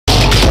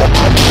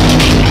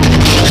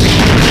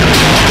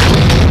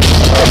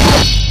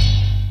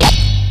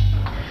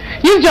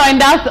You've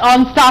joined us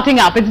on Starting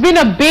Up. It's been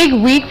a big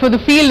week for the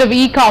field of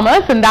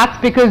e-commerce, and that's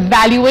because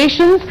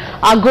valuations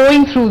are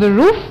going through the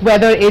roof,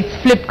 whether it's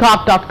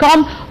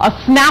Flipkart.com or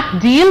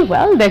Snapdeal.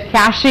 Well, they're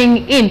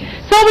cashing in.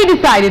 So we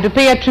decided to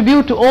pay a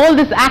tribute to all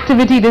this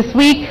activity this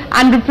week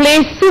and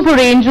replace Super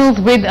Angels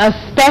with a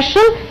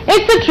special.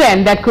 It's a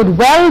trend that could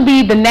well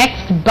be the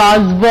next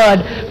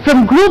buzzword.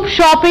 From group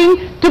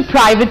shopping to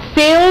private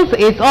sales,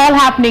 it's all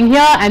happening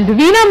here, and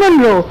Davina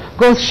Munro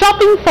goes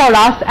shopping for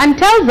us and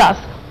tells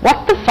us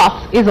what the fuss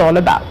is all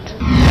about.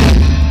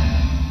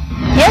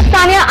 Yes,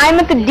 Tanya, I'm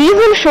at the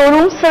Diesel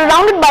showroom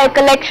surrounded by a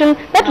collection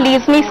that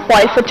leaves me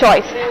spoiled for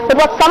choice. But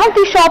what some of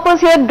these shoppers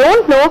here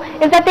don't know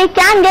is that they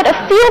can get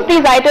a few of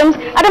these items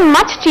at a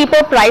much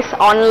cheaper price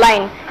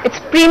online.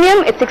 It's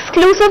premium, it's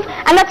exclusive,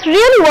 and that's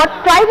really what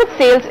private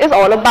sales is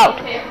all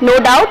about. No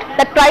doubt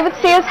that private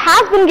sales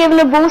has been given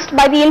a boost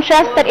by the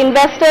interest that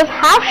investors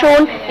have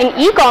shown in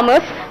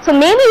e-commerce, so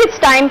maybe it's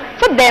time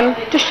for them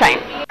to shine.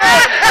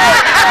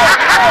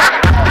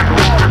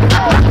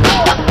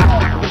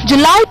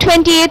 July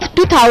 28,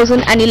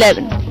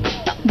 2011.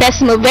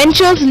 Bessemer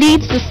Ventures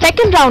leads the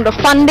second round of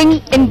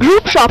funding in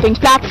group shopping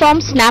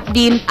platform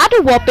Snapdeal at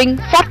a whopping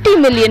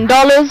 $40 million.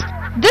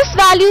 This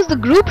values the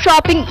group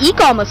shopping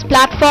e-commerce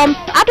platform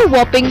at a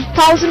whopping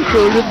 1,000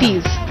 crore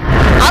rupees.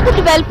 Other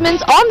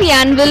developments on the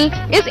anvil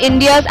is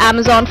India's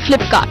Amazon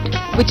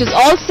Flipkart, which is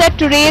all set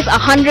to raise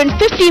 $150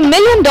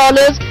 million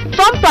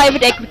from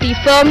private equity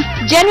firm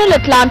General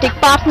Atlantic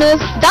Partners,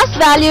 thus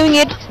valuing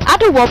it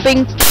at a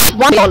whopping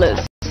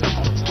 $1.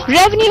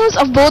 Revenues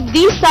of both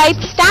these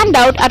sites stand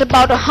out at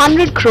about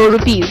 100 crore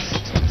rupees,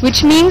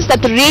 which means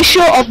that the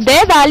ratio of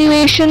their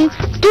valuation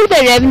to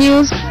their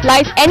revenues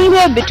lies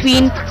anywhere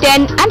between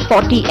 10 and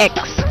 40x.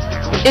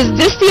 Is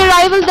this the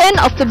arrival then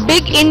of the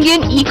big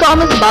Indian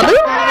e-commerce bubble?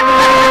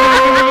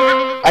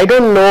 I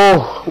don't know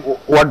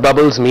what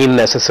bubbles mean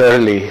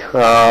necessarily.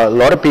 A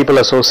lot of people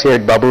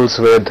associate bubbles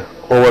with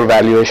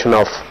overvaluation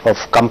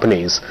of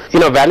companies.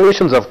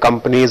 Valuations of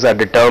companies are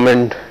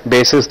determined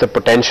basis the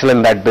potential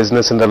in that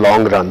business in the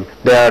long run.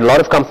 There are a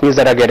lot of companies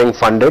that are getting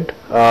funded.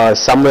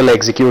 Some will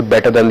execute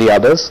better than the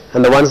others,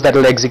 and the ones that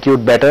will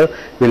execute better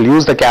will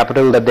use the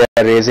capital that they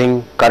are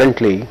raising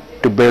currently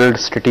to build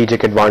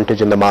strategic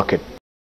advantage in the market.